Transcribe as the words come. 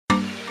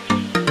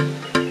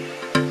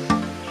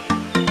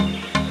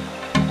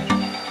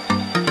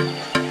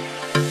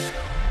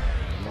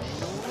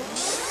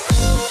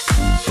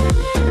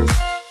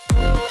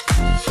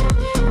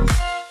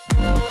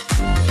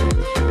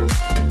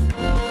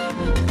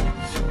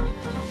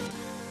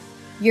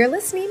You're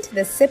listening to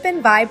the Sip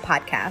and Vibe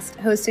podcast,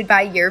 hosted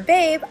by your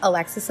babe,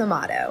 Alexis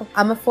Amato.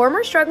 I'm a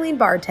former struggling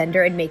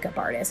bartender and makeup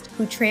artist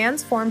who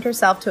transformed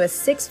herself to a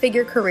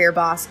six-figure career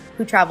boss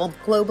who traveled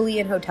globally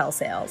in hotel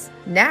sales.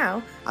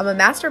 Now, I'm a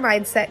master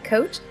mindset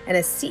coach and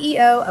a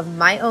CEO of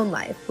my own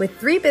life with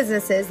 3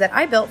 businesses that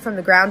I built from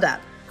the ground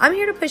up. I'm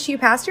here to push you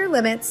past your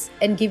limits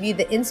and give you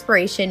the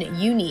inspiration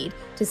you need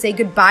to say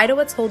goodbye to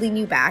what's holding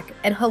you back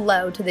and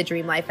hello to the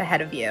dream life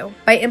ahead of you.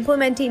 By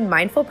implementing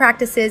mindful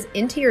practices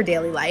into your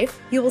daily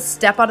life, you will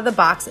step out of the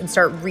box and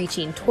start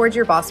reaching towards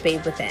your boss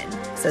babe within.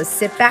 So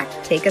sit back,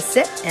 take a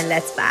sip, and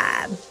let's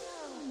vibe.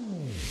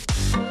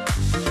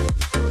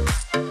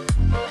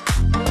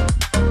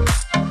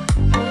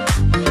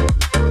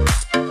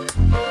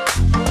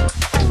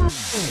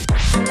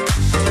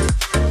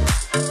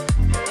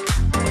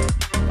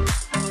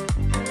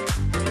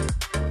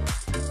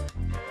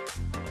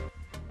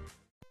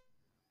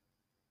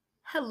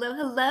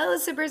 Hello,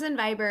 sippers and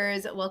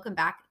vibers. Welcome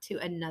back to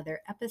another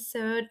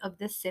episode of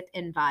the Sip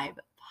and Vibe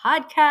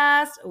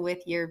podcast with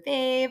your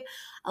babe,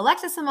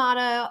 Alexis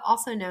Amato,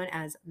 also known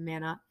as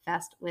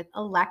Manifest with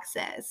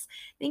Alexis.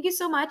 Thank you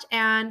so much.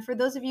 And for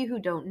those of you who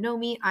don't know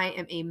me, I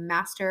am a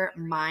master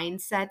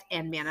mindset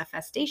and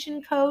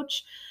manifestation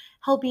coach,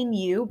 helping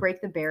you break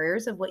the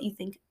barriers of what you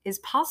think is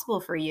possible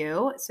for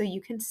you so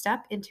you can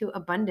step into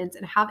abundance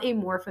and have a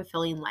more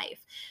fulfilling life.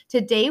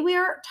 Today, we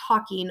are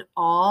talking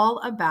all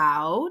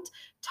about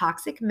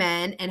toxic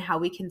men and how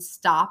we can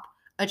stop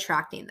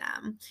attracting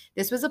them.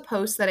 This was a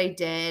post that I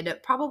did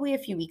probably a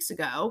few weeks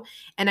ago,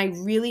 and I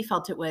really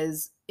felt it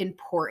was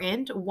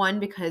important. One,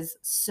 because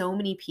so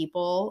many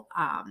people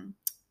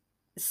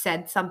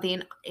said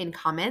something in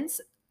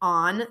comments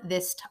on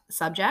this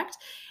subject,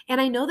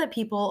 and I know that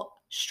people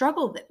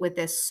struggle with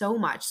this so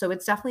much. So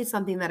it's definitely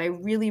something that I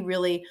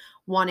really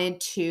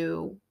wanted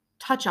to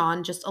touch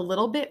on just a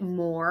little bit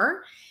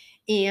more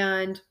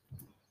and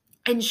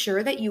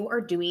ensure that you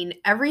are doing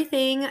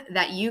everything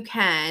that you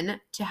can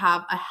to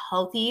have a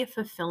healthy,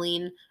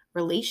 fulfilling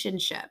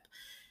relationship.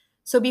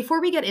 So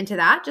before we get into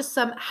that, just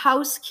some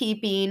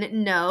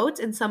housekeeping notes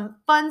and some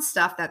fun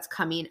stuff that's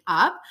coming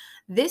up.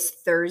 This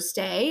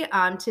Thursday,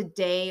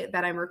 today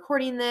that I'm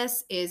recording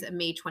this is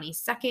May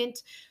 22nd.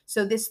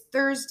 So this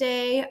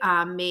Thursday,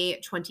 May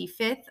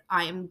 25th,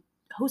 I am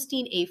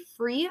hosting a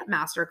free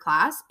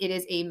masterclass. It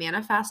is a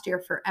Manifest Your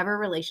Forever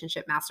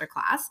Relationship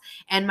Masterclass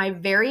and my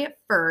very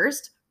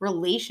first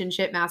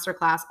relationship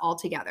masterclass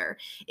altogether.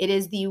 It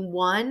is the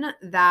one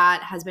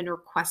that has been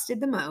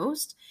requested the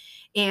most.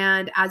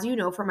 And as you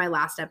know from my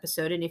last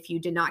episode, and if you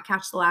did not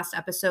catch the last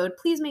episode,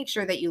 please make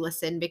sure that you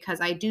listen because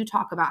I do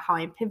talk about how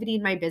I'm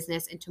pivoting my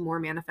business into more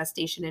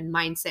manifestation and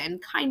mindset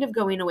and kind of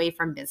going away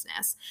from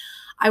business.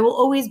 I will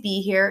always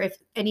be here if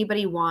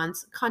anybody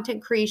wants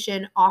content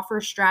creation, offer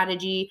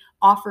strategy,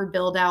 offer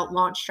build out,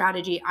 launch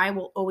strategy. I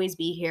will always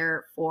be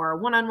here for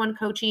one-on-one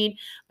coaching,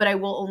 but I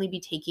will only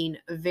be taking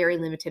a very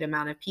limited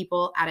amount of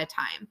people at a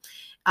time.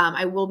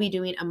 I will be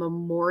doing a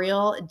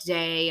Memorial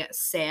Day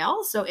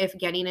sale. So if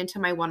getting into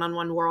my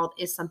one-on-one world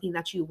is something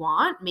that you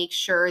want, make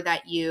sure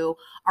that you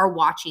are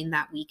watching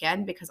that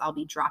weekend because I'll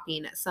be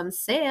dropping some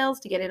sales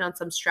to get in on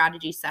some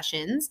strategy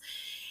sessions.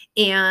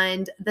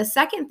 And the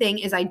second thing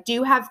is I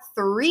do have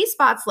 3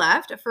 spots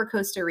left for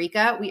Costa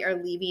Rica. We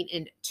are leaving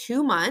in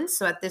 2 months.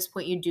 So at this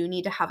point, you do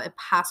need to have a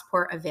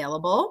passport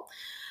available.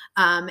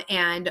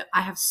 And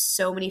I have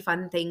so many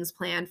fun things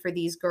planned for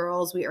these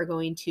girls. We are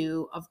going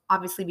to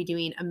obviously be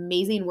doing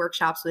amazing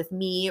workshops with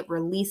me,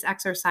 release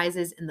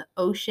exercises in the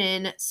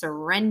ocean,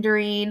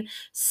 surrendering,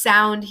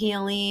 sound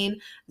healing,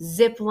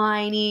 zip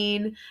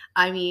lining.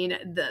 I mean,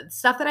 the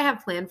stuff that I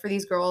have planned for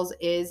these girls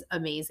is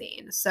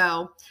amazing.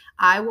 So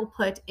I will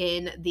put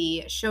in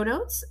the show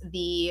notes,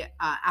 the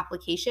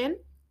application.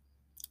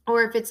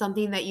 Or if it's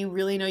something that you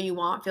really know you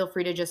want, feel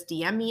free to just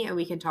DM me and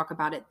we can talk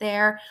about it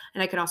there.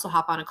 And I can also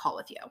hop on a call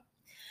with you.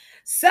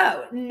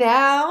 So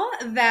now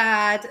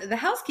that the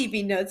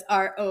housekeeping notes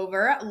are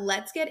over,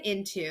 let's get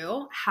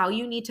into how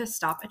you need to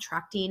stop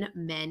attracting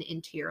men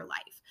into your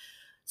life.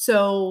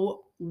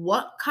 So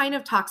what kind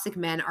of toxic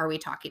men are we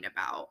talking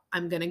about?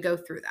 I'm going to go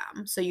through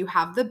them. So you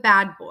have the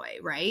bad boy,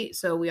 right?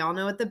 So we all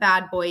know what the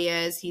bad boy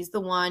is. He's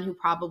the one who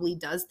probably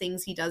does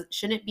things he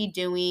shouldn't be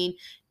doing,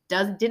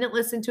 didn't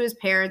listen to his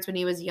parents when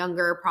he was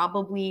younger,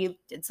 probably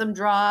did some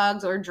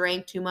drugs or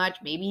drank too much.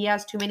 Maybe he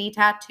has too many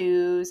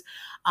tattoos.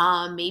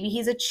 Maybe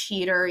he's a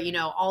cheater,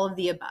 all of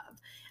the above.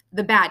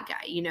 The bad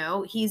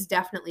guy, he's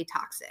definitely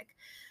toxic.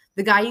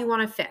 The guy you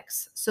want to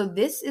fix. So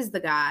this is the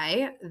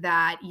guy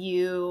that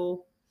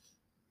you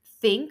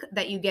think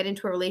that you get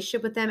into a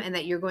relationship with them and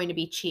that you're going to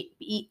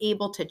be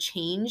able to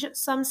change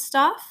some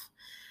stuff,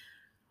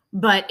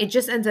 but it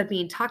just ends up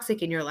being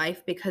toxic in your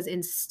life because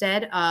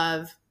instead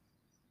of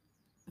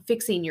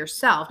fixing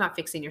yourself, not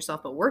fixing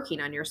yourself, but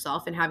working on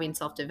yourself and having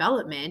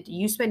self-development,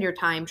 you spend your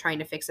time trying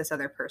to fix this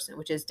other person,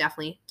 which is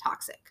definitely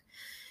toxic.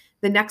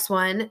 The next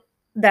one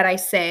that I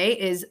say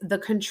is the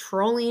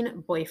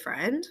controlling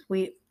boyfriend.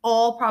 We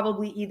all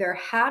probably either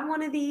had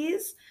one of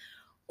these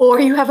or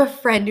you have a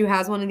friend who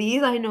has one of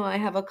these. I know I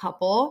have a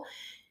couple.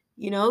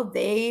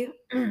 they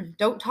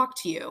don't talk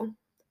to you.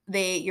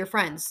 Your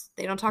friends,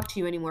 they don't talk to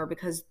you anymore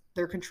because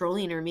they're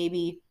controlling, or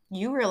maybe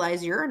you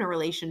realize you're in a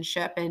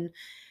relationship and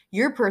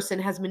your person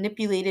has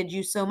manipulated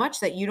you so much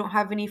that you don't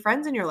have any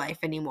friends in your life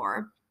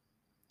anymore.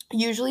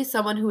 Usually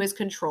someone who is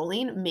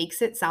controlling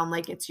makes it sound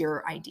like it's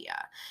your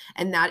idea.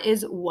 And that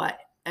is what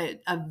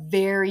a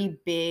very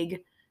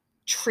big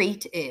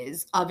trait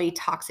is of a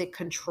toxic,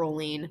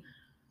 controlling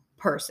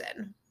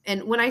person.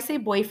 And when I say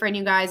boyfriend,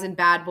 you guys, and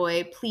bad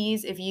boy,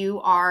 please, if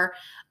you are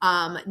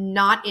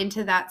not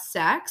into that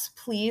sex,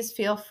 please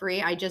feel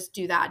free. I just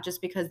do that just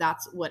because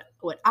that's what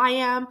I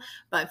am.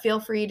 But feel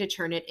free to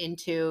turn it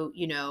into,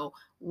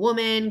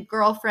 woman,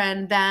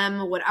 girlfriend,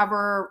 them,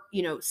 whatever,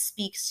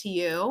 speaks to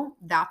you.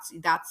 That's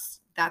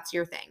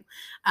your thing.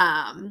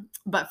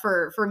 But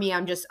for me,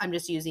 I'm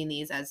just using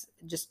these as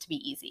just to be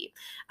easy.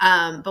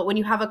 But when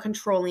you have a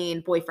controlling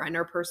boyfriend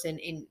or person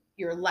in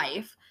your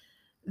life,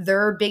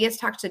 their biggest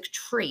toxic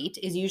trait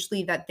is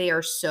usually that they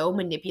are so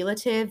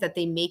manipulative that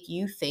they make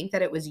you think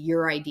that it was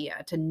your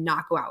idea to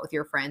not go out with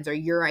your friends, or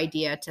your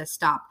idea to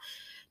stop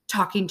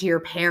talking to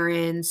your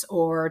parents,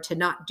 or to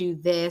not do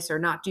this or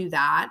not do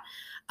that.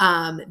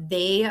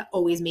 They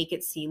always make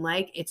it seem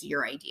like it's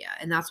your idea.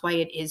 And that's why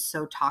it is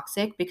so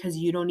toxic, because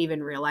you don't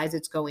even realize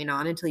it's going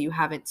on until you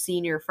haven't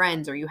seen your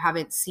friends, or you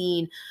haven't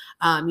seen,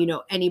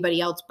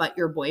 anybody else but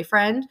your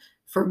boyfriend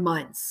for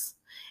months.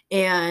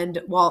 And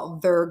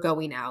while they're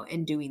going out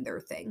and doing their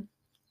thing.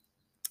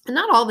 And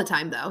not all the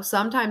time, though.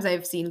 Sometimes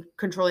I've seen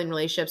controlling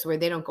relationships where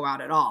they don't go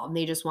out at all and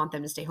they just want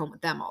them to stay home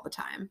with them all the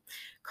time.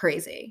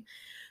 Crazy.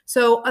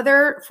 So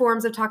other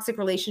forms of toxic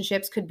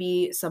relationships could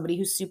be somebody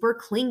who's super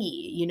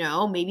clingy,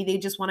 maybe they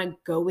just want to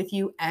go with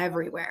you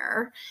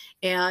everywhere.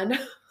 And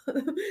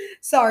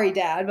sorry,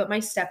 dad, but my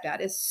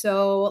stepdad is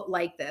so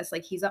like this.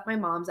 Like, he's up my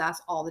mom's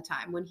ass all the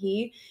time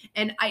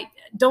and I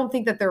don't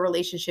think that their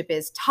relationship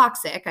is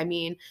toxic. I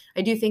mean,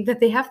 I do think that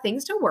they have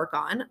things to work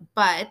on,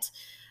 but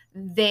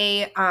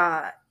they,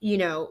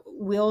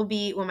 will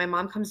be, when my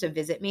mom comes to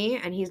visit me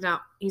and he's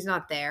not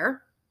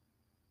there,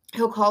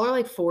 he'll call her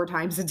like 4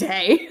 times a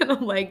day. And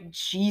I'm like,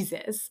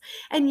 Jesus.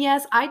 And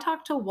yes, I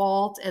talk to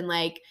Walt and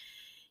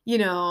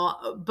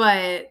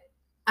but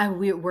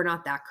we're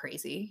not that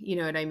crazy. You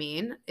know what I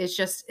mean?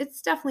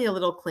 It's definitely a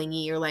little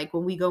clingy. Or like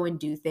when we go and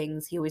do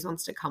things, he always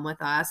wants to come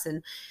with us.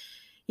 And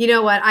you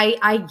know what?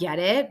 I get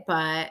it,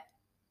 but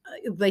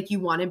like, you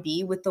want to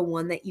be with the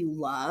one that you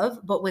love.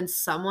 But when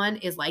someone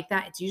is like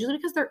that, it's usually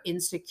because they're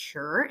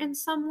insecure in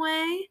some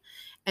way.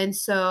 And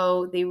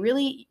so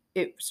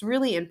it's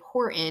really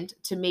important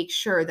to make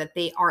sure that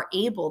they are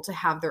able to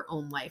have their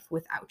own life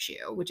without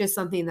you, which is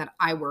something that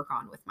I work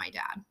on with my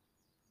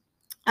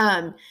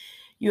dad.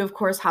 You of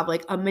course have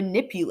like a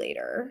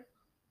manipulator.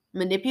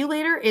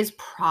 Manipulator is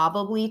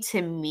probably,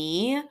 to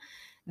me,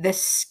 the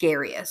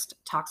scariest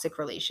toxic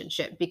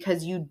relationship,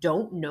 because you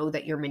don't know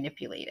that you're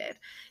manipulated.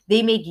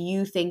 They make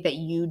you think that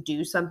you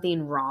do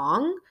something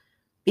wrong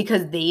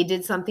because they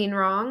did something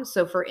wrong.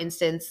 So for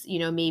instance,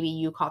 maybe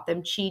you caught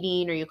them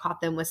cheating or you caught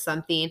them with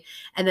something,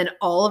 and then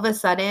all of a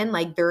sudden,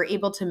 like, they're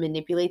able to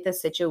manipulate the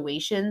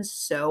situation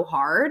so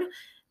hard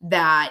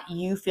that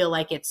you feel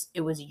like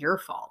it was your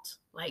fault.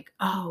 Like,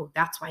 oh,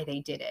 that's why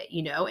they did it,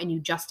 and you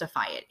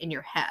justify it in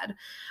your head.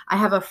 I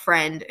have a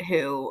friend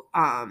who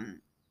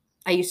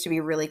I used to be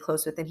really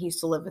close with, and he used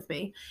to live with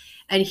me.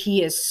 And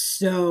he is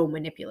so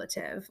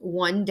manipulative.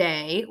 One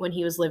day when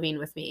he was living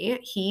with me,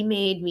 he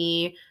made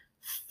me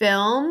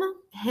film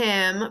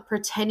him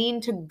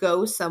pretending to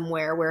go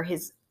somewhere where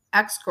his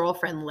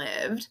ex-girlfriend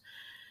lived.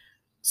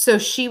 So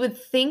she would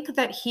think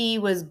that he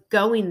was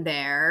going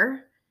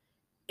there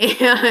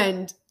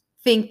and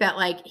think that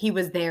like he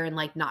was there and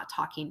like not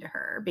talking to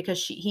her,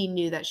 because he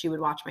knew that she would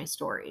watch my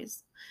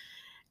stories.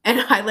 And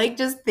I like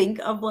just think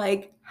of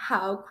like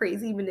how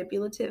crazy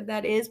manipulative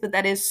that is, but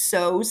that is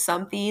so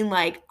something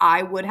like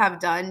I would have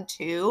done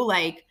too,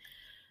 like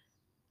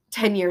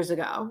 10 years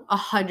ago,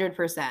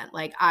 100%.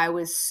 Like,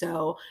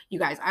 you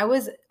guys, I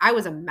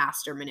was a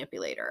master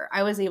manipulator.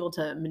 I was able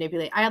to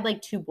manipulate. I had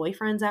like 2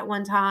 boyfriends at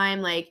one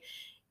time. Like,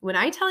 when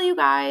I tell you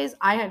guys,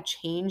 I have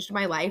changed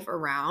my life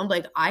around,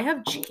 like, I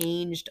have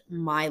changed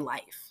my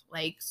life.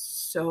 Like,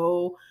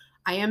 so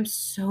I am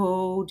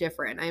so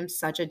different. I am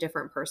such a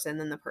different person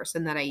than the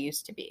person that I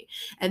used to be.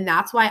 And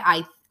that's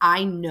why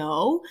I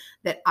know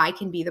that I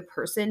can be the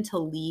person to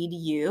lead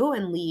you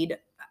and lead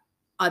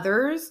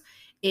others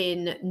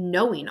in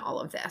knowing all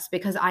of this,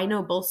 because I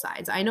know both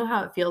sides. I know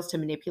how it feels to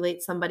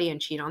manipulate somebody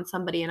and cheat on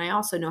somebody. And I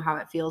also know how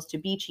it feels to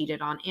be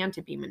cheated on and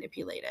to be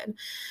manipulated.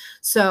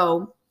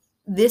 So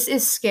this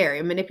is scary.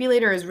 A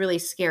manipulator is really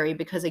scary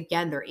because,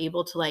 again, they're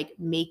able to like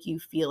make you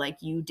feel like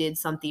you did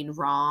something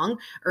wrong,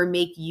 or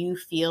make you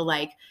feel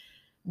like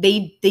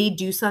they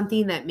do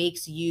something that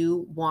makes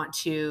you want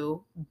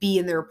to be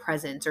in their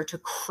presence or to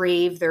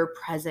crave their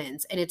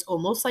presence. And it's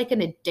almost like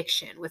an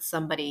addiction with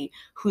somebody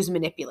who's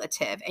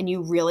manipulative. And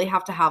you really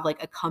have to have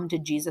like a come to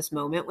Jesus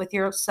moment with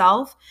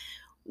yourself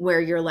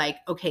where you're like,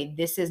 okay,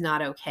 this is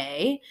not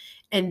okay.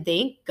 And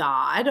thank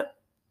God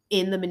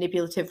in the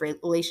manipulative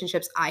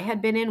relationships I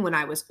had been in when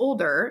I was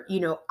older,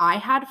 I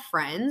had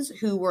friends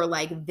who were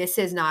like, this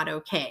is not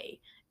okay,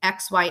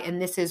 X, Y,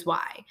 and this is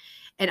why.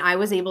 And I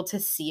was able to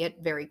see it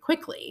very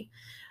quickly.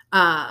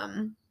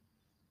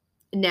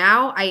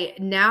 Now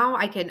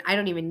I can, I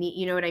don't even need,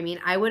 you know what I mean?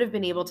 I would have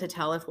been able to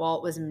tell if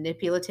Walt was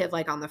manipulative,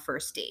 like on the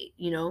first date,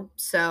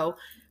 So,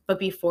 but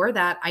before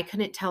that, I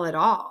couldn't tell at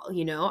all,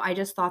 I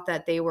just thought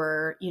that they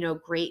were,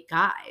 great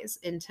guys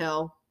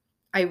until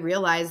I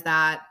realized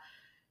that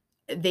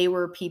they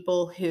were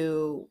people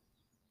who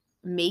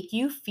make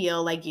you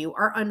feel like you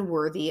are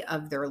unworthy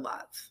of their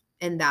love.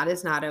 And that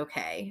is not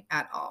okay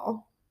at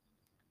all.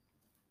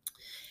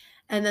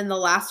 And then the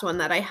last one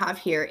that I have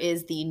here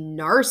is the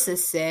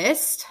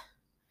narcissist.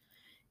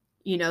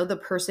 The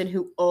person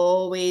who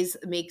always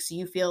makes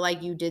you feel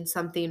like you did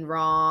something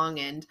wrong.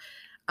 And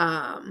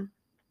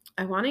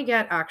I want to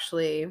get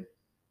actually,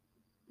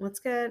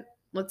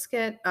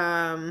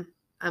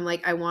 I'm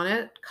like, I want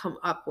to come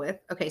up with,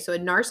 okay, so a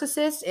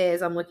narcissist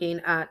is, I'm looking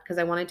at, because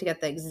I wanted to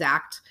get the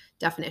exact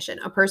definition,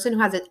 a person who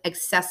has an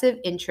excessive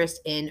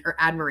interest in or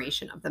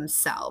admiration of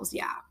themselves.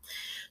 Yeah.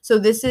 So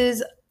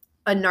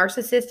a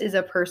narcissist is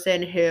a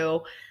person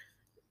who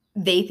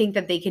they think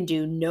that they can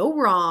do no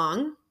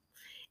wrong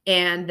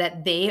and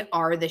that they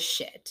are the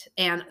shit.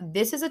 And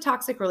this is a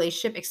toxic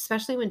relationship,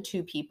 especially when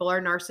two people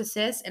are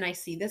narcissists. And I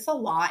see this a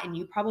lot. And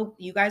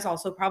you guys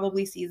also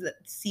probably see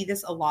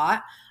this a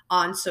lot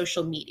on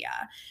social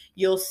media.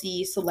 You'll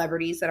see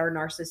celebrities that are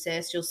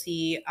narcissists. You'll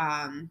see,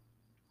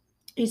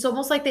 it's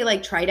almost like they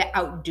like try to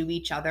outdo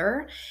each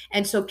other.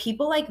 And so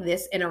people like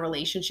this in a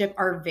relationship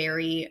are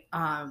very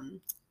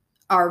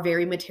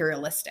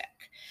materialistic.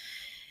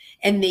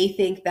 And they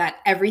think that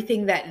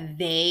everything that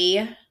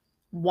they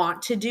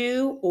want to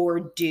do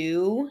or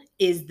do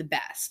is the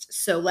best.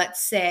 So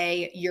let's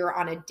say you're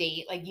on a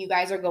date, like you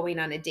guys are going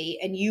on a date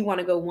and you want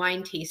to go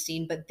wine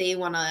tasting, but they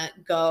want to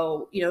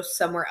go,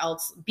 somewhere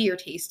else beer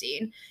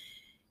tasting.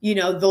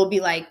 They'll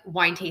be like,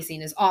 wine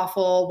tasting is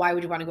awful. Why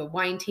would you want to go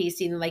wine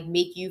tasting? And like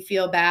make you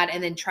feel bad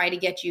and then try to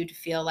get you to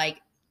feel like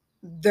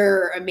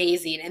they're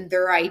amazing and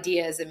their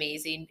idea is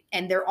amazing.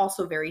 And they're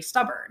also very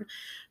stubborn.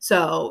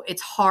 So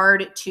it's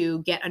hard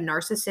to get a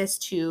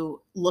narcissist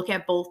to look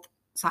at both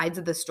sides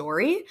of the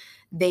story.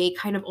 They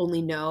kind of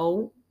only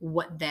know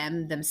what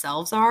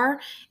themselves are,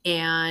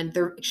 and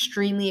they're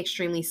extremely,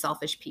 extremely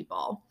selfish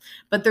people.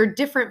 But they're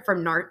different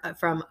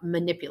from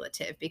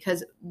manipulative,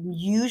 because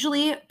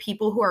usually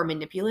people who are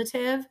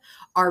manipulative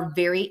are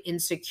very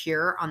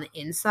insecure on the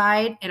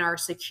inside and are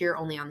secure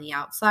only on the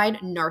outside.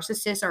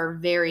 Narcissists are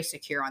very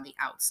secure on the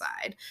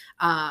outside.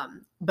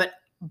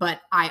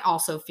 But I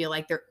also feel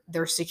like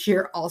they're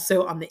secure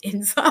also on the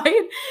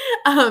inside.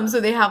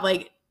 So they have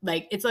like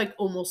it's like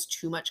almost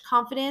too much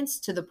confidence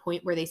to the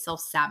point where they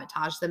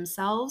self-sabotage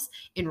themselves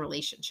in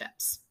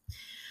relationships.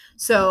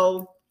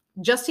 So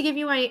just to give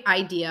you an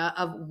idea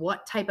of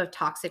what type of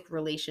toxic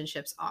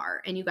relationships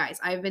are, and you guys,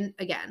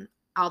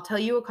 I'll tell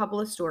you a couple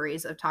of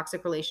stories of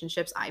toxic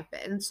relationships I've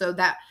been. So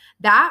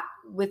that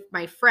with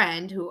my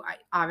friend, who I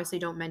obviously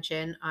don't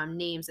mention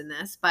names in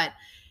this, but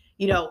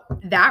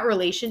that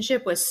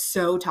relationship was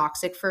so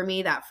toxic for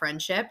me, that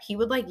friendship. He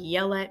would like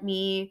yell at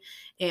me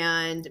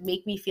and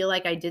make me feel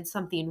like I did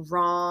something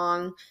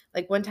wrong.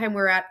 Like one time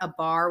we were at a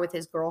bar with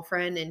his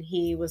girlfriend and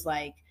I was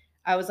like,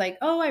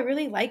 oh, I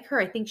really like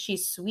her. I think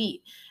she's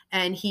sweet.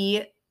 And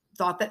he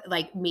thought that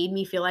like made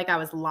me feel like I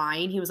was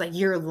lying. He was like,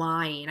 you're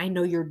lying. I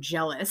know you're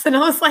jealous. And I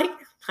was like,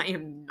 I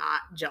am not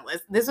jealous.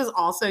 This was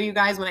also, you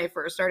guys, when I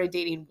first started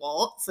dating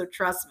Walt. So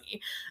trust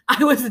me,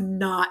 I was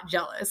not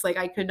jealous. Like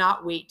I could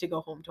not wait to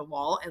go home to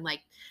Walt. And like,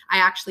 I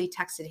actually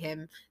texted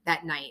him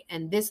that night.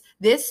 And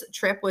this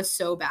trip was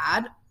so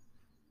bad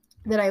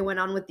that I went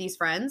on with these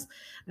friends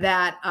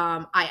that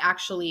I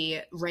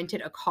actually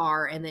rented a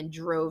car and then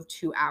drove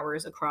 2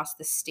 hours across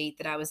the state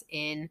that I was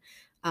in,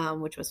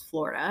 which was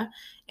Florida.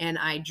 And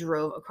I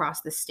drove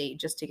across the state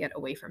just to get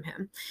away from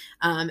him.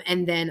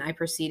 And then I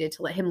proceeded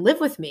to let him live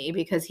with me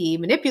because he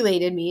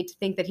manipulated me to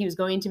think that he was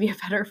going to be a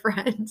better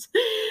friend,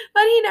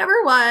 but he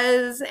never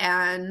was.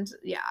 And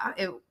yeah,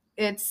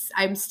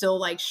 I'm still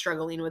like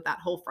struggling with that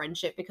whole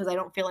friendship because I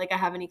don't feel like I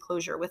have any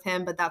closure with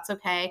him, but that's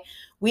okay.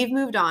 We've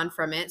moved on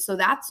from it. So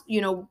that's,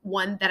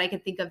 one that I can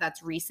think of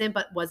that's recent,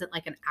 but wasn't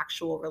like an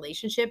actual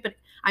relationship. But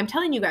I'm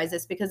telling you guys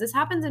this because this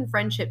happens in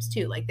friendships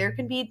too. Like there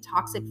can be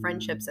toxic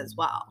friendships as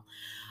well.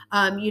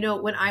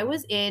 When I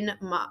was in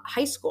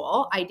high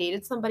school, I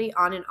dated somebody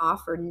on and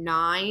off for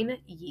 9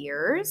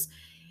 years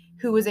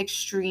who was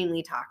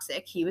extremely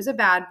toxic. He was a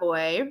bad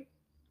boy.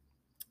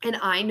 And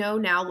I know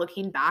now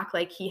looking back,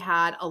 like he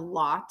had a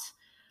lot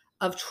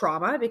of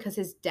trauma because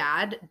his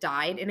dad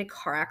died in a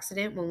car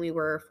accident when we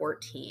were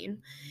 14.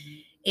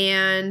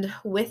 And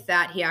with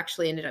that, he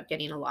actually ended up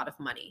getting a lot of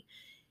money.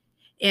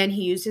 And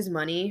he used his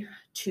money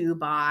to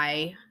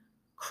buy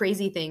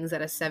crazy things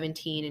that a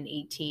 17 and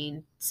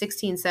 18,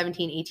 16,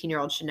 17,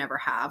 18-year-old should never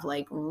have,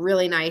 like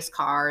really nice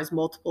cars,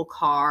 multiple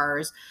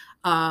cars,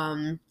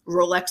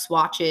 Rolex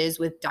watches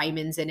with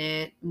diamonds in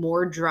it,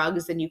 more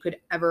drugs than you could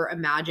ever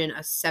imagine a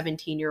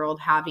 17-year-old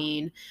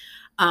having.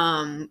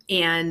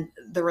 And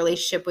the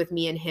relationship with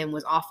me and him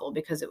was awful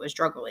because it was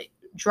drug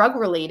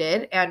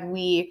related, and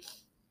we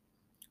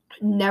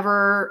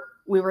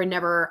were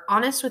never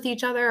honest with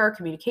each other. Our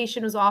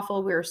communication was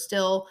awful. We were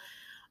still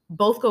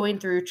both going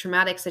through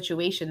traumatic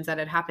situations that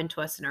had happened to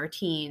us in our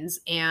teens,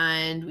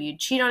 and we'd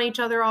cheat on each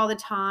other all the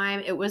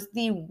time. It was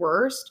the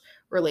worst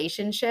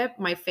relationship.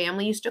 My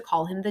family used to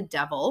call him the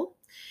devil.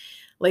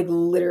 Like,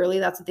 literally,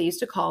 that's what they used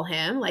to call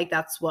him. Like,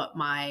 that's what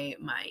my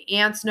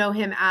aunts know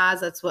him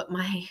as. That's what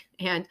my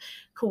and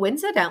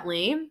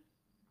coincidentally,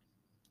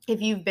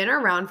 if you've been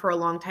around for a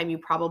long time, you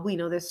probably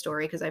know this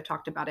story because I've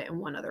talked about it in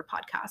one other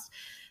podcast.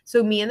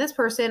 So me and this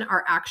person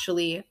are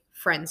actually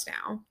friends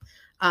now.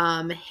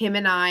 Him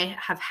and I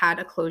have had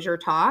a closure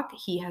talk.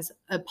 He has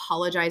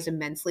apologized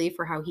immensely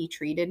for how he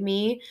treated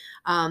me,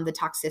 the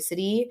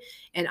toxicity,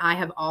 and I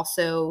have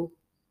also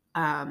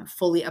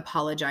fully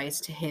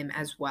apologized to him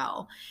as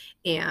well.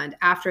 And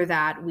after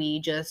that,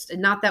 we just,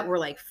 not that we're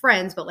like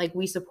friends, but like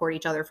we support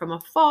each other from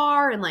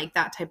afar and like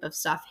that type of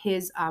stuff.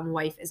 His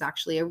wife is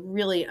actually a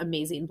really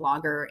amazing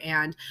blogger,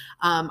 and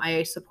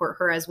I support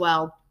her as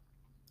well.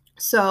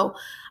 So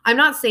I'm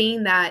not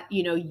saying that,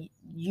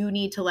 you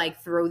need to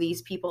like throw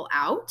these people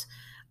out.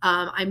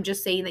 I'm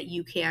just saying that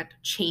you can't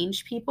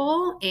change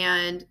people,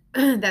 and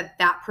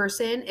that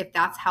person, if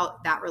that's how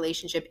that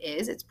relationship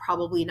is, it's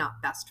probably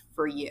not best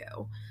for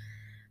you.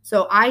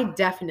 So I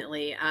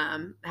definitely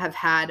have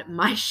had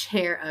my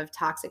share of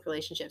toxic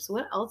relationships.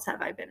 What else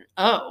have I been?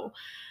 Oh,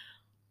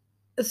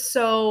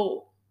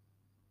 so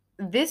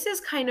this is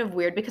kind of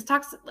weird because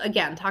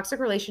toxic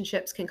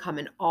relationships can come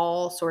in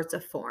all sorts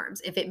of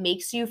forms. If it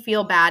makes you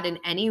feel bad in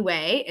any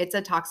way, it's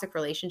a toxic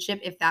relationship.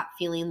 If that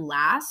feeling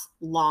lasts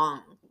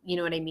long, you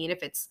know what I mean?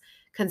 If it's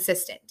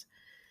consistent.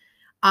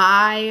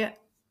 I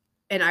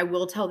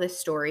will tell this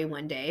story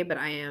one day, but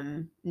I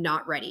am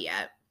not ready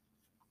yet.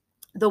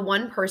 The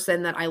one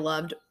person that I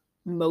loved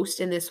most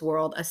in this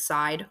world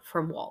aside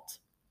from Walt.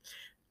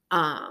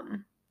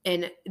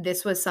 And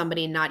this was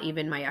somebody, not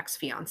even my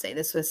ex-fiance.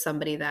 This was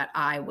somebody that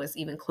I was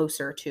even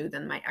closer to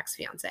than my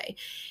ex-fiance.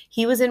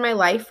 He was in my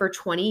life for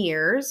 20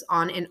 years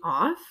on and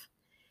off.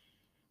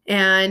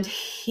 And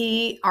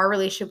our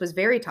relationship was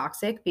very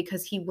toxic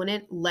because he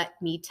wouldn't let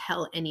me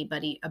tell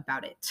anybody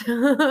about it,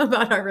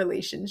 about our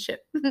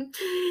relationship.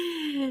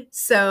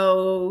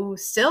 So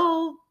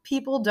still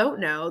people don't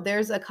know.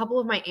 There's a couple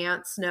of my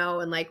aunts know,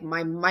 and like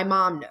my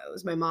mom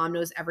knows. My mom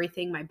knows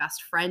everything. My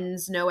best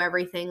friends know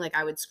everything. Like,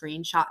 I would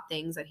screenshot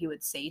things that he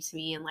would say to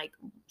me and like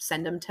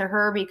send them to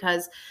her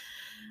because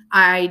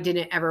I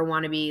didn't ever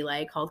want to be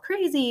like called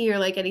crazy or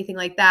like anything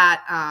like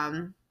that.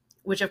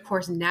 Which of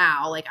course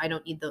now, like, I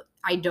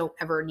don't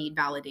ever need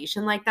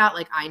validation like that.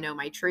 Like, I know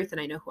my truth and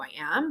I know who I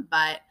am,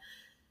 but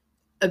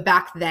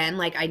back then,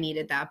 like, I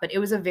needed that. But it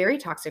was a very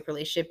toxic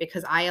relationship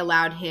because I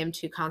allowed him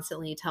to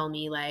constantly tell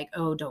me like,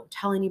 oh, don't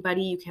tell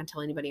anybody. You can't tell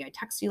anybody I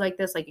text you like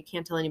this. Like, you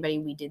can't tell anybody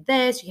we did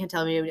this. You can't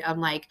tell anybody.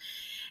 I'm like,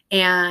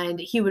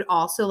 and he would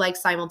also like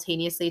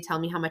simultaneously tell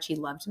me how much he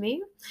loved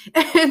me.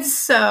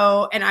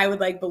 And I would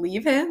like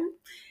believe him.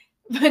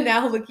 But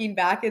now looking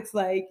back, it's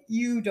like,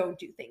 you don't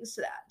do things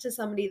to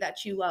somebody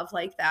that you love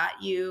like that.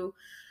 You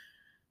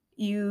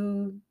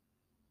when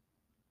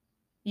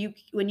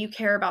you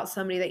care about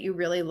somebody that you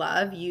really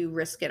love, you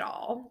risk it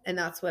all. And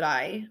that's what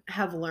I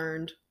have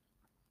learned.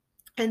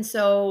 And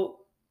so,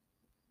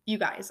 you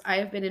guys, I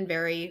have been in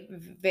very,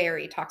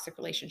 very toxic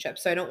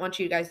relationships. So I don't want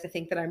you guys to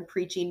think that I'm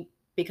preaching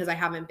because I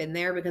haven't been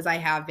there, because I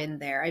have been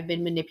there. I've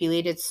been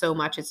manipulated so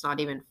much, it's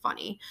not even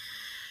funny.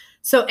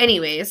 So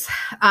anyways,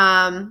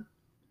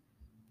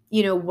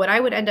 what I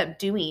would end up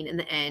doing in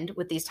the end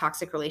with these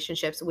toxic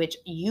relationships, which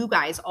you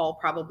guys all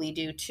probably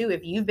do too,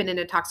 if you've been in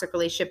a toxic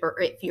relationship or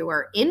if you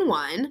are in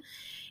one,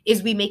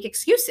 is we make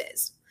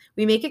excuses.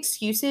 We make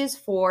excuses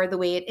for the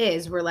way it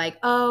is. We're like,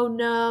 oh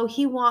no,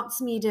 he wants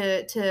me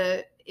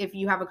to if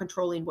you have a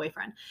controlling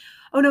boyfriend,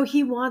 oh no,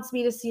 he wants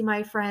me to see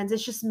my friends.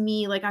 It's just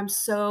me. Like, I'm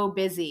so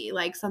busy,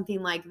 like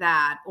something like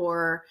that.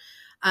 Or,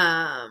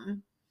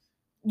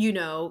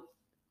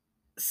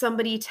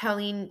 somebody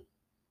telling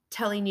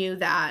you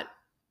that,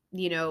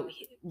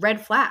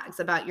 red flags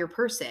about your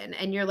person.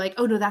 And you're like,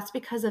 oh no, that's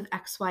because of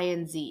X, Y,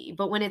 and Z.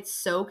 But when it's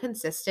so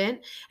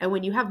consistent, and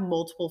when you have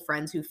multiple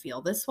friends who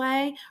feel this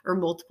way or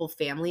multiple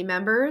family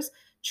members,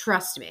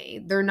 trust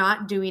me, they're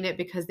not doing it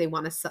because they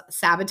want to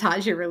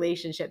sabotage your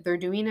relationship. They're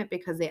doing it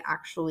because they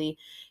actually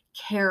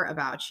care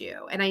about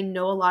you. And I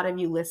know a lot of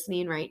you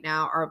listening right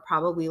now are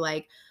probably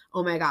like,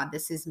 oh my God,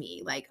 this is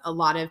me. Like, a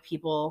lot of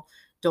people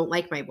don't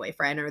like my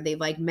boyfriend, or they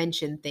like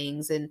mention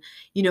things, and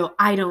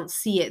I don't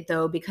see it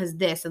though because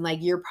this, and like,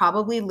 you're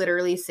probably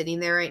literally sitting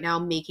there right now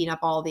making up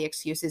all the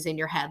excuses in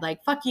your head,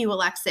 like, fuck you,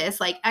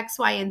 Alexis, like X,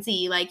 Y, and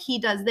Z, like he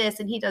does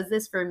this and he does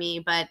this for me.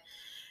 But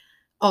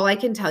all I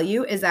can tell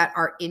you is that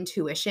our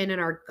intuition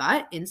and our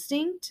gut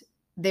instinct,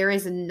 there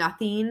is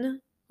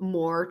nothing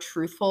more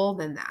truthful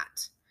than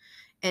that.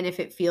 And if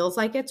it feels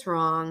like it's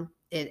wrong,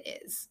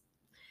 it is.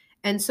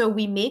 And so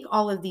we make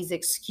all of these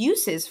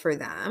excuses for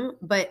them.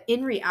 But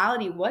in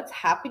reality, what's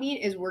happening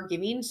is we're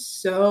giving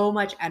so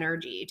much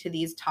energy to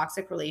these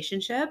toxic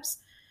relationships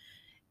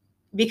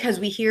because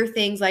we hear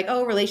things like,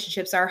 oh,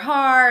 relationships are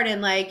hard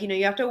and like,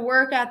 you have to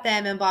work at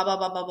them and blah, blah,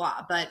 blah, blah,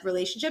 blah. But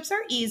relationships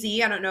are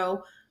easy. I don't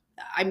know.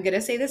 I'm going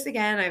to say this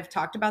again. I've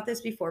talked about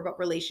this before, but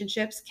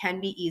relationships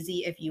can be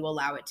easy if you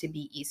allow it to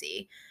be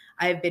easy.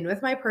 I've been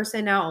with my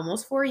person now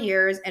almost 4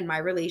 years and my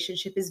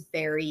relationship is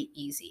very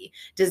easy.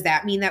 Does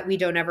that mean that we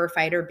don't ever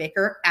fight or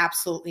bicker?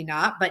 Absolutely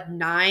not. But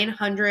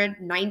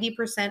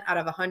 990% out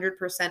of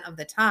 100% of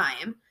the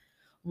time,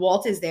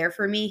 Walt is there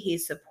for me.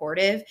 He's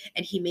supportive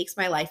and he makes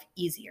my life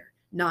easier,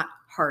 not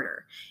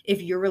harder.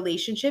 If your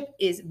relationship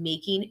is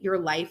making your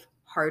life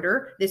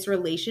harder, this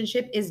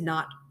relationship is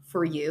not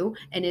for you.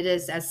 And it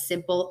is as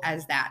simple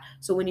as that.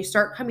 So when you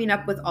start coming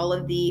up with all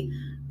of the,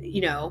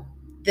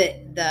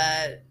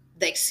 the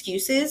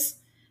excuses,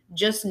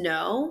 just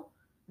know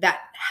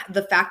that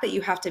the fact that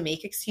you have to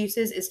make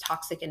excuses is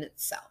toxic in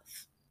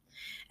itself.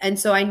 And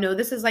so I know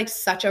this is like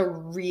such a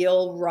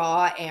real,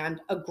 raw, and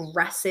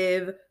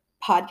aggressive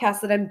podcast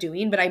that I'm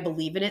doing, but I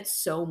believe in it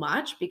so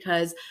much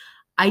because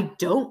I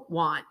don't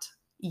want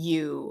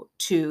you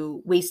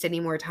to waste any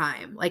more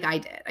time like I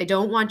did. I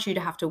don't want you to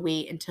have to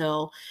wait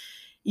until,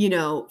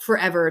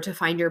 forever to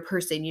find your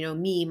person,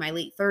 me, my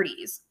late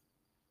 30s.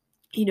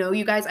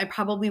 You guys, I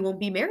probably won't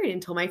be married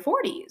until my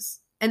 40s.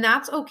 And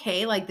that's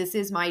okay. Like, this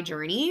is my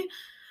journey.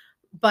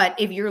 But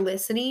if you're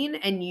listening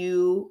and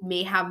you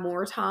may have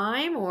more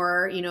time,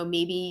 or,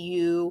 maybe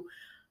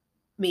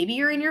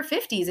you're in your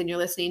 50s and you're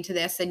listening to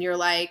this and you're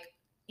like,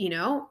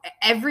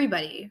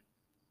 anybody,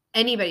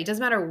 doesn't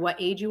matter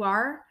what age you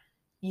are,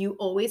 you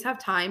always have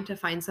time to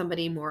find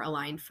somebody more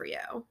aligned for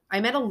you. I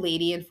met a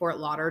lady in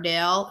Fort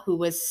Lauderdale who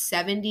was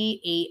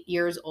 78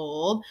 years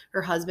old.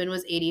 Her husband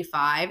was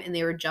 85 and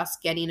they were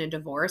just getting a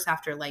divorce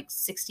after like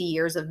 60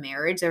 years of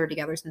marriage. They were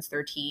together since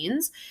their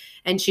teens.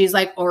 And she's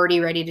like already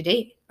ready to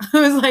date.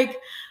 I was like,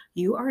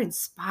 you are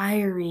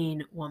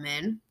inspiring,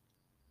 woman.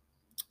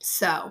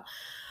 So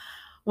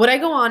what I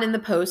go on in the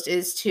post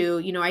is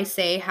to, I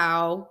say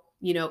how,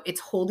 it's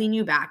holding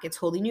you back.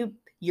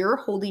 You're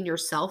holding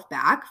yourself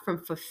back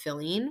from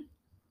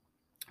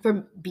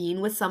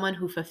being with someone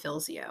who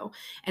fulfills you.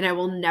 And I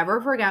will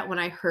never forget when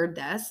I heard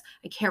this.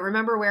 I can't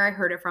remember where I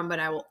heard it from, but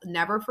I will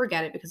never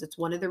forget it because it's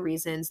one of the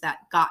reasons that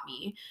got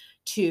me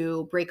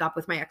to break up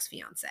with my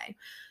ex-fiance.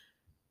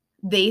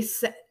 They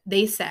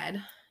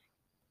said,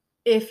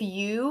 if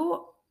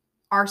you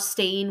are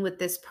staying with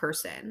this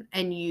person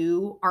and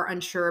you are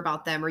unsure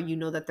about them, or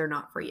that they're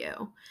not for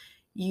you,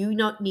 you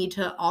need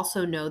to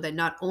also know that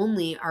not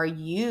only are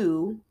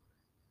you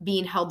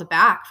being held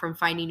back from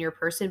finding your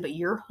person, but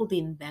you're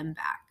holding them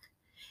back.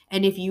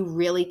 And if you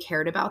really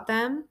cared about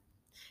them,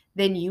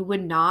 then you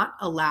would not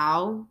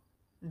allow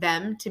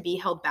them to be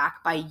held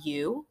back by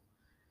you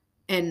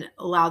and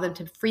allow them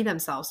to free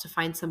themselves to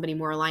find somebody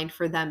more aligned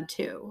for them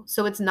too.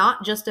 So it's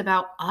not just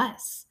about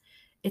us.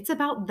 It's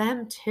about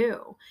them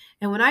too.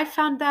 And when I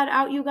found that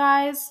out, you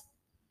guys,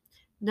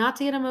 not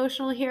to get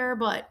emotional here,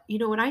 but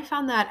when I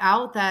found that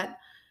out, that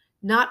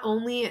not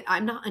only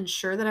I'm not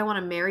unsure that I want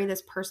to marry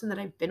this person that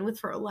I've been with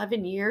for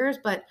 11 years,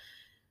 but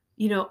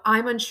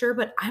I'm unsure,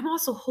 but I'm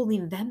also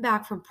holding them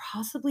back from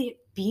possibly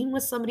being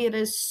with somebody that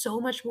is so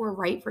much more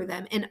right for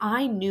them. And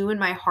I knew in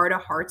my heart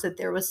of hearts that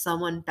there was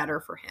someone better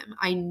for him.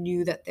 I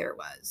knew that there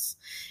was.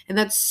 And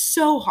that's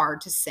so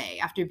hard to say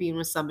after being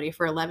with somebody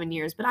for 11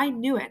 years, but I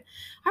knew it.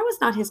 I was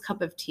not his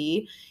cup of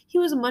tea. He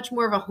was much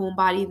more of a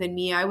homebody than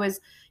me. I was,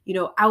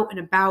 out and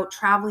about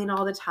traveling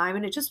all the time,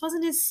 and it just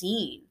wasn't his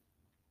scene.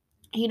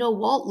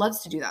 Walt loves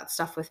to do that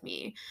stuff with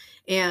me.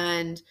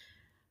 And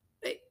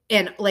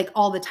like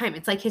all the time,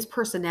 it's like his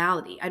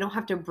personality. I don't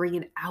have to bring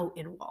it out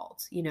in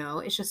Walt,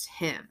 it's just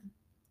him.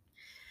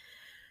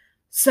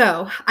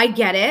 So I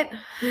get it.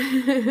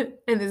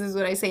 And this is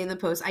what I say in the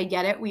post. I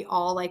get it. We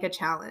all like a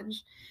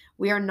challenge.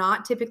 We are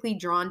not typically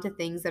drawn to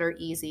things that are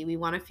easy. We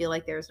want to feel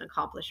like there's an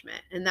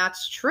accomplishment. And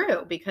that's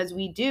true because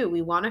we do.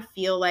 We want to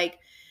feel like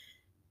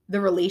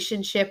the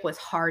relationship was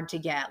hard to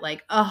get.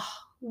 Like, oh,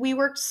 we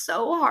worked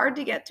so hard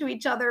to get to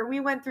each other. We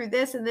went through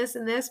this and this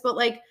and this, but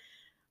like,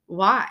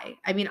 why?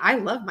 I mean, I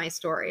love my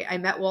story. I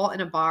met Walt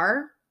in a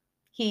bar.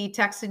 He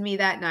texted me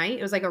that night.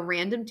 It was like a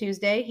random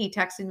Tuesday. He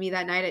texted me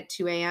that night at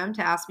 2 a.m.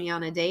 to ask me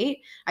on a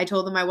date. I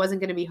told him I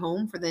wasn't going to be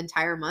home for the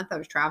entire month. I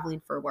was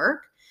traveling for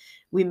work.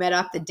 We met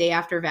up the day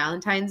after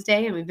Valentine's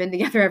Day and we've been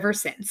together ever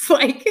since.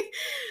 Like,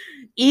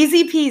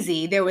 easy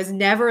peasy. There was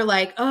never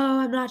like, oh,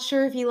 I'm not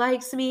sure if he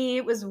likes me.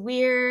 It was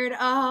weird.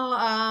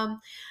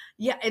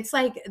 Yeah, it's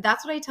like,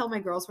 that's what I tell my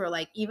girls who are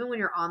like, even when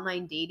you're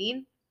online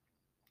dating,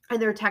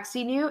 and they're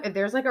texting you, if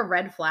there's like a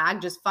red flag,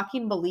 just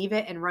fucking believe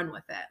it and run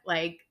with it.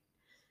 Like,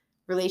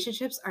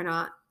 relationships are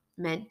not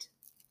meant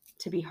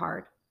to be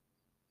hard.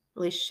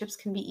 Relationships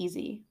can be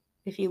easy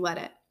if you let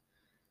it.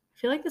 I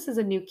feel like this is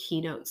a new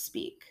keynote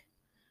speak.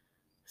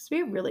 This would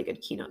be a really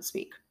good keynote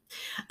speak.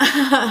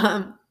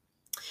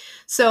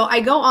 So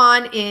I go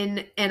on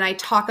in and I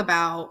talk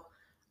about,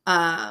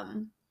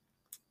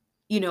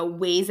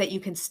 ways that you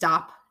can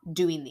stop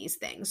doing these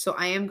things. So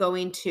I am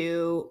going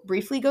to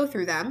briefly go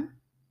through them.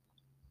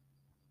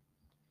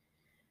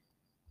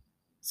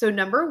 So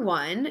number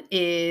 1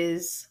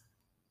 is,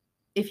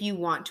 if you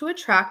want to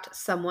attract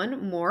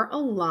someone more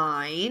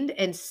aligned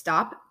and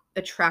stop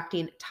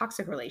attracting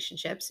toxic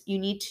relationships, you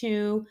need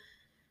to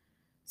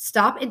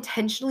stop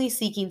intentionally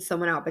seeking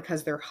someone out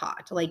because they're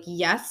hot. Like,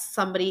 yes,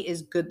 somebody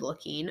is good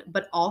looking,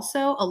 but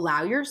also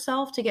allow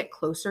yourself to get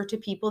closer to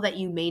people that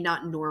you may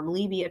not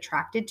normally be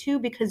attracted to,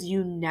 because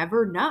you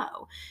never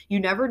know. You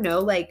never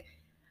know, like,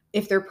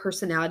 if their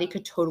personality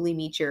could totally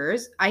meet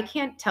yours. I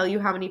can't tell you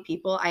how many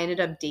people I ended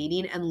up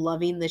dating and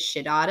loving the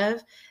shit out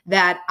of,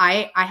 that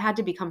I had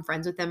to become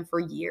friends with them for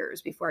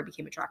years before I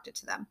became attracted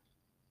to them.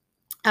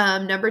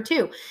 Number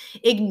 2,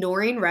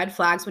 ignoring red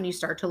flags when you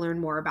start to learn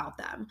more about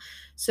them.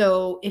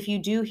 So if you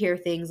do hear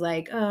things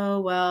like, oh,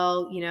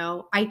 well,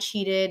 I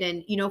cheated.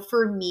 And,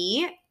 for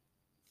me,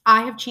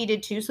 I have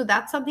cheated too. So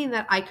that's something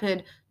that I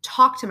could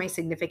talk to my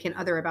significant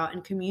other about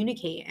and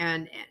communicate,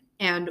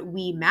 and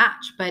we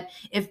match. But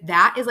if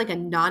that is like a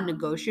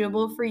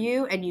non-negotiable for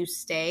you and you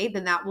stay,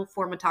 then that will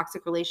form a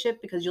toxic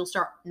relationship, because you'll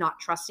start not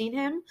trusting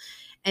him,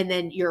 and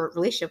then your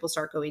relationship will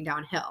start going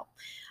downhill.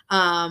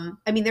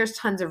 There's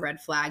tons of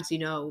red flags.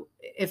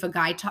 If a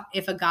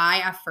guy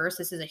at first,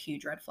 this is a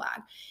huge red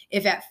flag.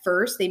 If at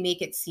first they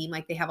make it seem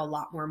like they have a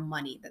lot more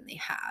money than they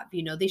have,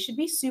 they should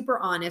be super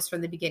honest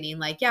from the beginning.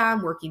 Like, yeah,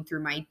 I'm working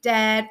through my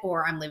debt,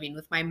 or I'm living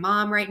with my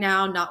mom right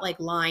now, not like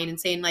lying and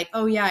saying like,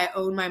 oh yeah, I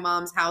own my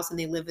mom's house and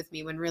they live with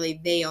me, when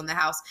really they own the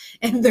house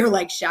and they're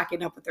like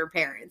shacking up with their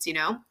parents.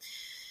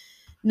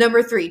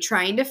 Number 3,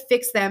 trying to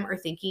fix them or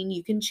thinking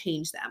you can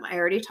change them. I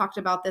already talked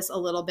about this a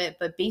little bit,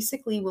 but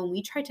basically when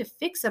we try to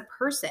fix a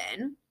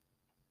person,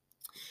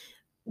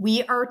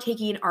 we are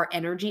taking our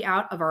energy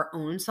out of our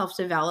own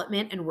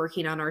self-development and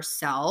working on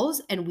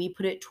ourselves, and we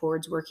put it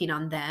towards working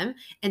on them.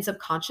 And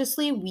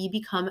subconsciously, we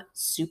become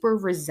super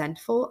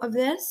resentful of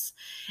this,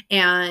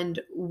 and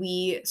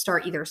we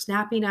start either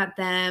snapping at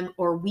them,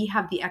 or we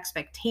have the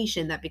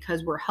expectation that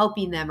because we're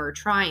helping them or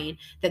trying,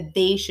 that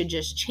they should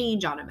just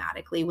change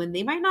automatically, when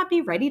they might not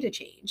be ready to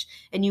change.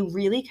 And you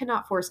really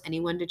cannot force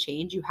anyone to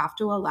change. You have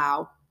to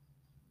allow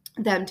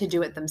them to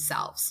do it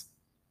themselves.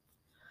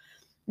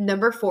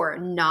 Number 4,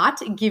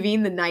 not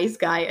giving the nice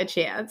guy a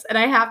chance. And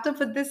I have to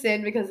put this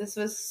in because this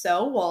was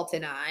so Walt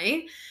and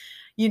I.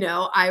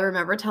 I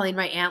remember telling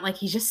my aunt, like,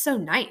 he's just so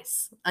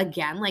nice.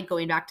 Again, like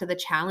going back to the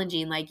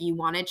challenging, like, you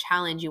want to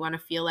challenge, you want to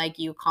feel like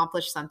you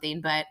accomplished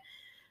something. But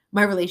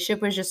my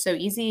relationship was just so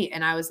easy.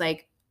 And I was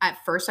like, at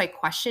first I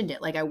questioned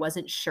it. Like, I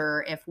wasn't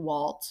sure if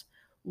Walt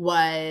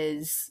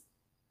was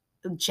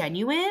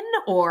genuine,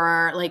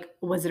 or like,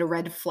 was it a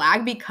red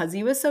flag because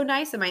he was so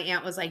nice? And my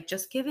aunt was like,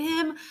 just give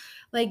him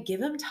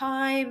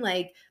time,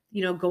 like,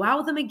 go out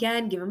with him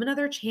again, give him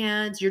another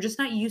chance. You're just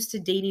not used to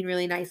dating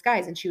really nice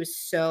guys. And she was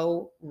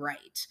so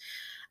right.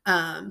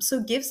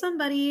 So give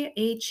somebody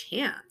a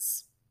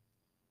chance.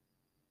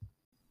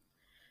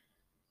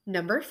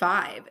 Number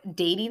 5,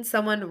 dating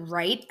someone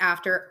right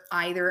after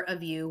either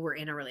of you were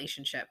in a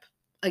relationship.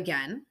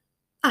 Again,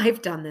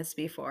 I've done this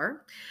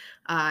before.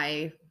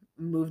 I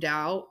moved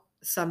out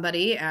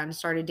somebody and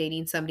started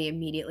dating somebody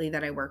immediately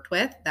that I worked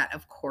with. That,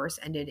 of course,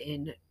 ended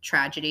in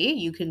tragedy.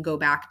 You can go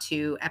back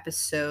to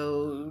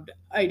episode,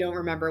 I don't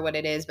remember what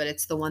it is, but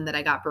it's the one that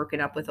I got broken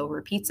up with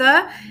over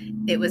pizza.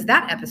 It was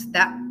that episode.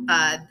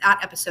 That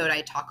episode, I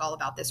talk all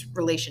about this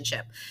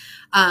relationship.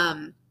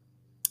 And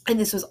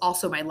this was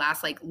also my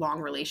last like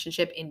long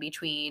relationship in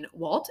between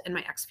Walt and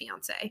my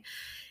ex-fiance.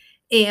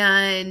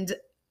 And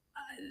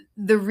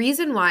the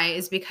reason why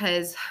is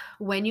because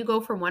when you go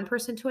from one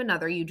person to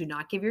another, you do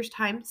not give your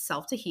time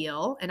self to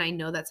heal. And I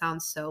know that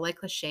sounds so like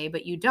cliche,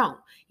 but you don't.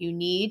 You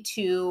need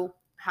to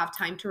have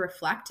time to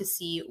reflect, to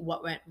see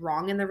what went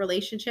wrong in the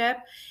relationship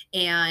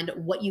and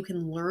what you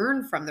can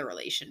learn from the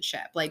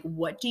relationship. Like,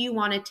 what do you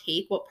want to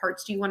take? What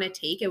parts do you want to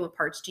take? And what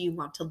parts do you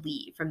want to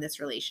leave from this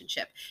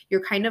relationship?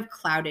 You're kind of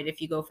clouded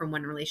if you go from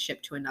one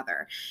relationship to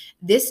another.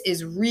 This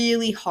is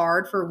really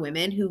hard for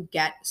women who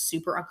get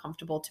super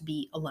uncomfortable to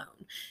be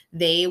alone.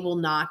 They will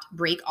not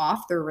break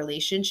off their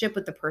relationship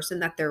with the person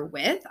that they're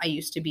with. I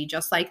used to be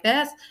just like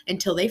this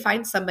until they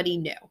find somebody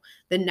new.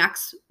 The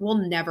next will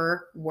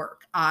never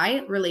work.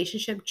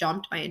 Relationship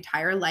jumped my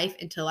entire life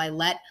until I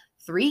let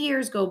 3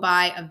 years go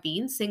by of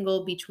being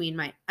single between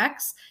my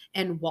ex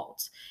and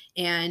Walt.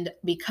 And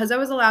because I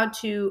was allowed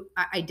to,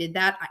 I did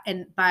that.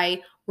 And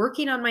by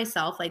working on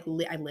myself, like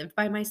I lived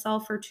by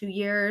myself for 2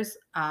 years.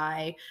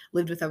 I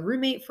lived with a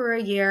roommate for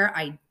a year.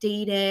 I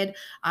dated.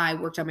 I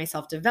worked on my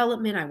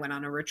self-development. I went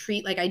on a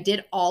retreat. Like, I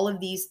did all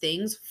of these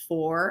things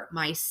for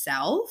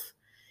myself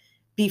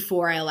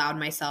before I allowed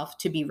myself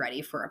to be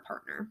ready for a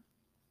partner.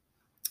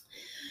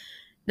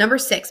 Number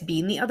 6,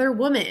 being the other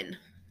woman.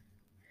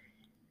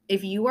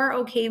 If you are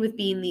okay with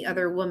being the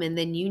other woman,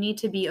 then you need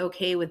to be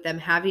okay with them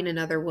having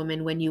another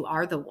woman when you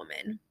are the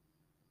woman.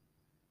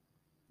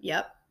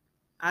 Yep,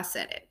 I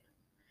said it.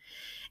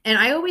 And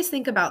I always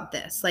think about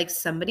this, like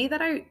somebody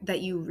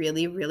that you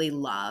really, really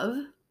love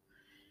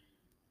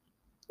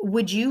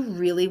would you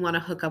really want to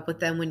hook up with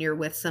them when you're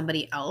with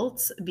somebody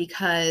else?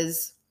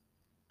 Because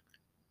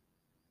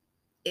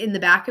in the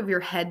back of your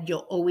head,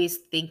 you'll always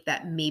think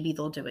that maybe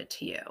they'll do it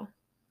to you.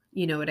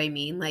 You know what I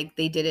mean? Like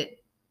they did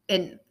it.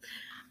 And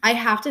I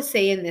have to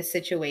say in this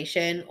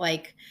situation,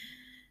 like,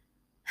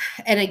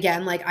 and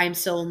again, like I'm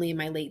still only in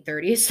my late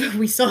 30s, so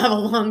we still have a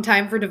long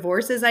time for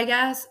divorces, I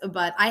guess.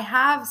 But I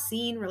have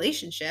seen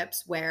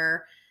relationships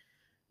where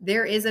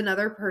there is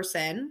another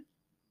person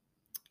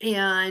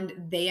and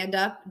they end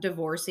up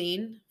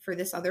divorcing for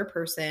this other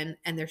person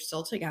and they're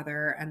still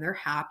together and they're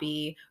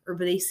happy, or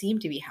but they seem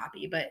to be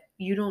happy, but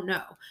you don't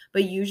know.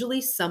 But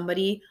usually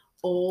somebody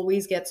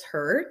always gets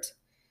hurt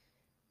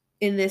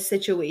in this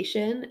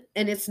situation,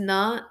 and it's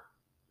not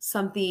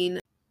something,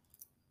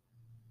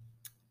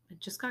 it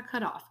just got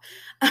cut off.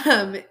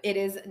 It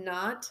is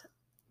not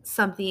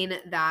something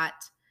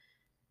that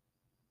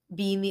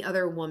being the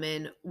other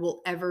woman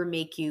will ever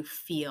make you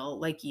feel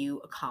like you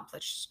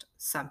accomplished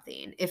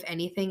something. If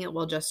anything, it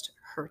will just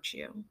hurt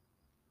you.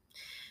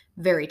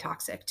 Very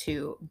toxic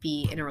to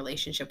be in a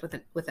relationship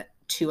with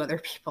two other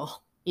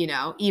people, you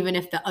know, even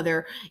if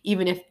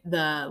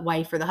the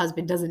wife or the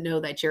husband doesn't know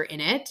that you're in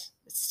it,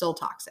 it's still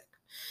toxic.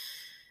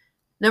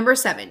 Number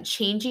 7,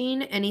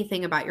 changing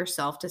anything about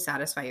yourself to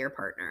satisfy your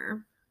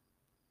partner.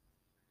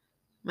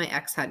 My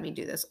ex had me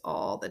do this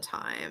all the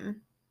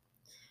time.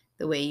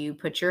 The way you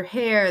put your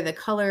hair, the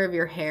color of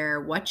your hair,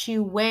 what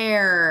you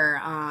wear,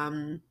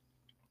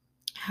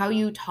 how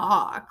you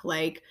talk.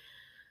 Like,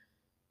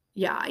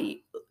 yeah,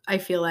 I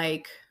feel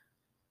like,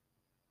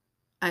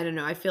 I don't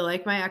know. I feel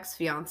like my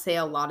ex-fiance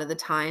a lot of the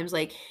times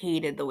like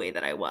hated the way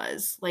that I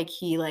was.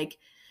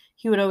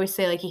 He would always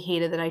say like he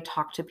hated that I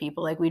talked to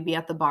people. Like we'd be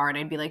at the bar and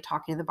I'd be like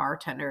talking to the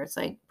bartender. It's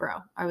like, bro,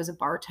 I was a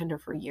bartender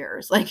for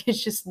years. Like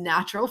it's just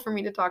natural for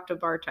me to talk to a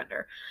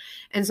bartender.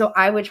 And so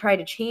I would try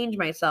to change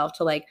myself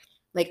to like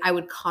I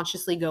would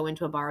consciously go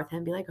into a bar with him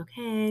and be like,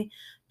 okay,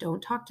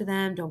 don't talk to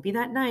them. Don't be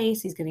that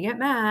nice. He's going to get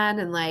mad.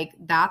 And like,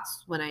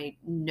 that's when I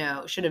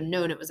should have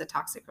known it was a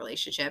toxic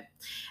relationship.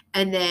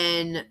 And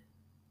then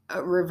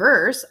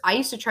reverse, I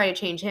used to try to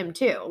change him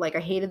too. Like I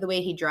hated the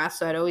way he dressed,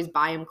 so I'd always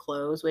buy him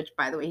clothes, which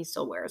by the way he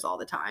still wears all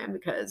the time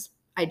because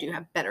I do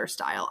have better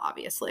style,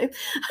 obviously.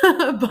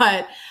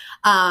 But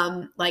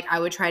like I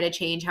would try to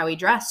change how he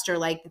dressed or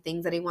like the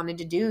things that he wanted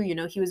to do. You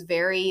know, he was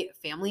very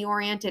family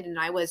oriented and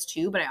I was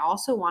too, but I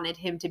also wanted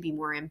him to be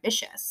more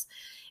ambitious.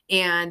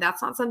 And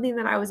that's not something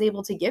that I was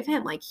able to give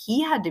him. Like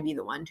he had to be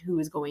the one who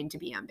was going to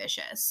be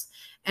ambitious.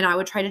 And I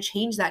would try to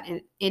change that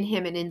in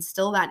him and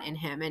instill that in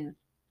him. And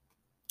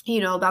you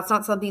know, that's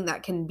not something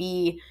that can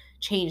be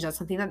changed. That's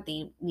something that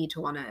they need to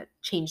want to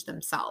change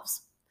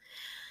themselves.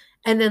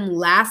 And then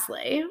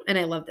lastly, and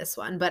I love this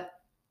one, but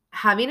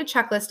having a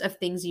checklist of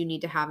things you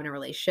need to have in a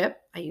relationship.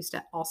 I used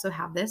to also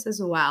have this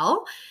as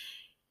well.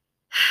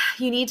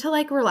 You need to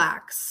like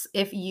relax.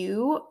 If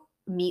you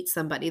meet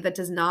somebody that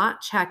does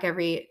not check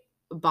every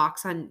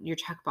box on your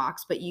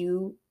checkbox, but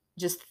you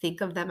just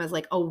think of them as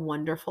like a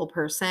wonderful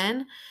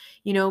person,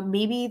 you know,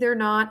 maybe they're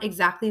not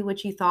exactly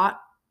what you thought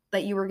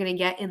that you were going to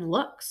get in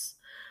looks,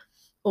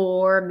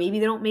 or maybe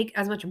they don't make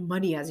as much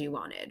money as you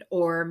wanted,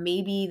 or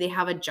maybe they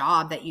have a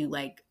job that you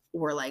like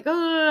were like,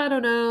 oh, I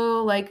don't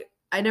know, like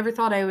I never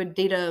thought I would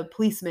date a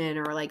policeman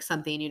or like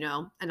something, you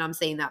know. And I'm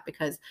saying that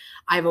because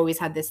I've always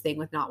had this thing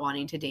with not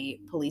wanting to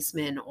date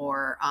policemen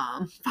or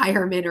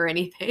firemen or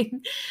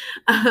anything.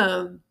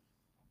 um,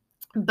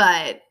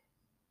 but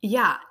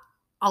yeah,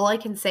 all I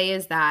can say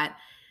is that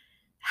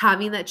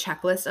having that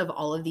checklist of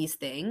all of these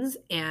things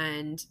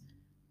and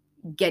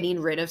getting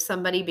rid of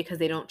somebody because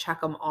they don't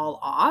check them all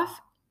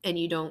off and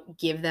you don't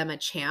give them a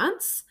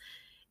chance,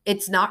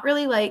 it's not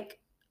really like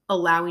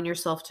allowing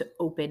yourself to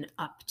open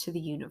up to the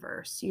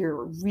universe.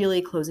 You're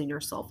really closing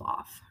yourself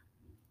off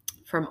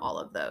from all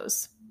of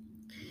those.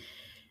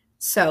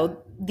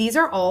 So these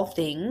are all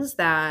things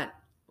that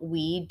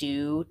we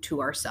do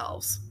to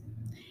ourselves.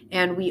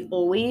 And we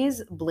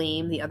always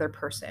blame the other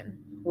person.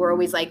 We're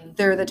always like,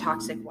 they're the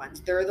toxic ones.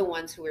 They're the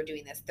ones who are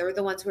doing this. They're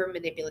the ones who are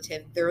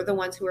manipulative. They're the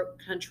ones who are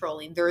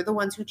controlling. They're the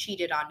ones who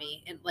cheated on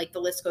me. And like the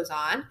list goes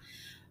on.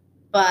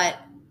 But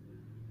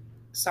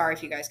sorry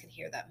if you guys can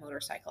hear that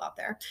motorcycle out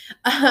there.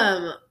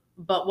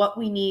 But what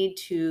we need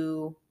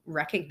to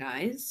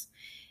recognize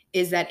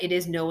is that it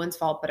is no one's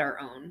fault but our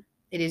own.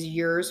 It is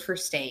yours for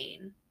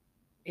staying.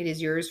 It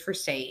is yours for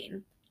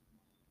staying.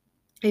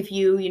 If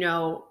you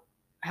know,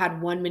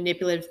 had one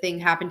manipulative thing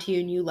happen to you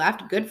and you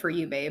left, good for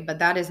you, babe. But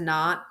that is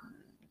not,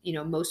 you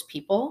know, most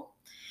people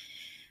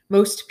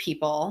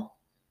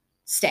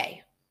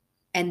stay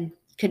and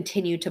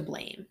continue to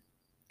blame.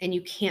 And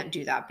you can't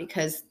do that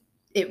because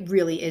it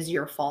really is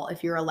your fault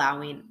if you're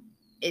allowing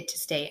it to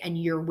stay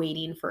and you're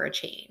waiting for a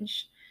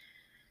change.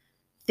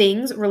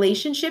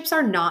 Relationships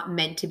are not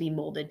meant to be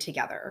molded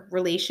together.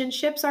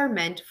 Relationships are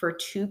meant for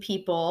two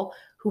people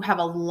who have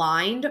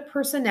aligned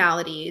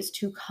personalities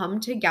to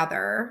come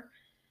together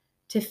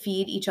to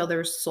feed each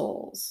other's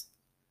souls.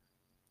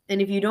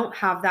 And if you don't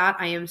have that,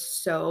 I am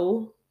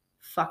so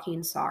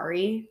fucking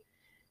sorry,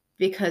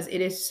 because it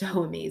is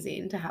so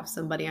amazing to have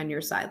somebody on your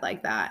side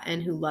like that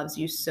and who loves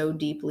you so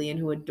deeply and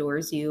who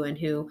adores you and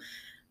who,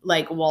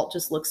 like, Walt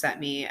just looks at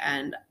me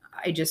and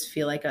I just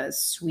feel like a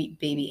sweet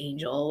baby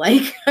angel.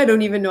 Like, I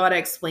don't even know how to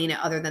explain it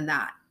other than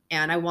that.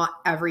 And I want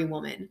every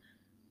woman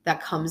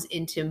that comes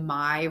into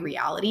my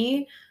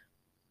reality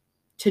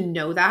to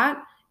know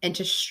that and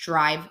to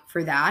strive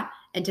for that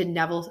and to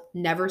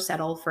never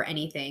settle for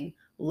anything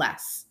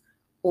less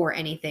or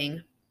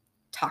anything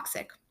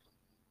toxic.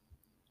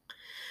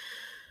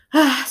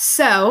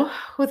 So,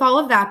 with all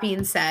of that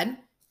being said,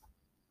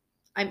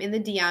 I'm in the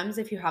DMs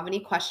if you have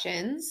any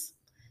questions.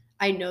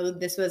 I know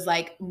this was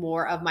like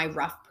more of my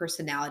rough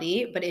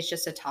personality, but it's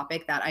just a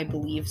topic that I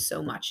believe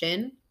so much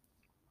in.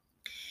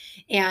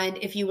 And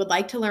if you would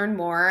like to learn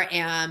more,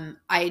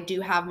 I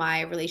do have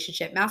my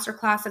relationship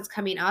masterclass that's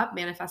coming up,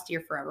 Manifest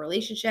Your Forever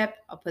Relationship.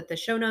 I'll put the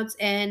show notes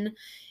in.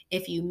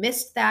 If you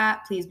missed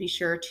that, please be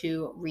sure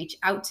to reach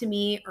out to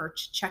me or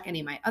check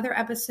any of my other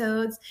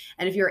episodes.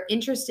 And if you're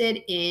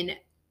interested in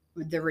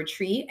the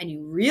retreat and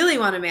you really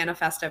want to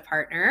manifest a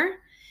partner,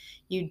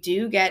 you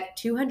do get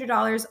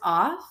 $200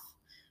 off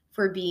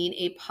for being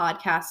a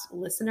podcast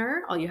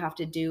listener. All you have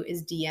to do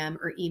is DM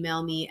or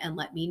email me and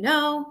let me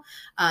know.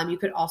 You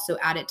could also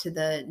add it to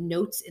the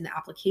notes in the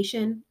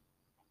application.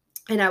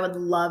 And I would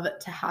love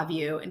to have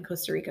you in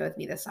Costa Rica with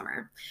me this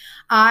summer.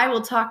 I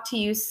will talk to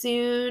you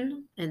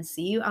soon and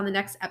see you on the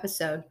next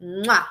episode.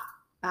 Mwah!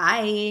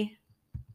 Bye.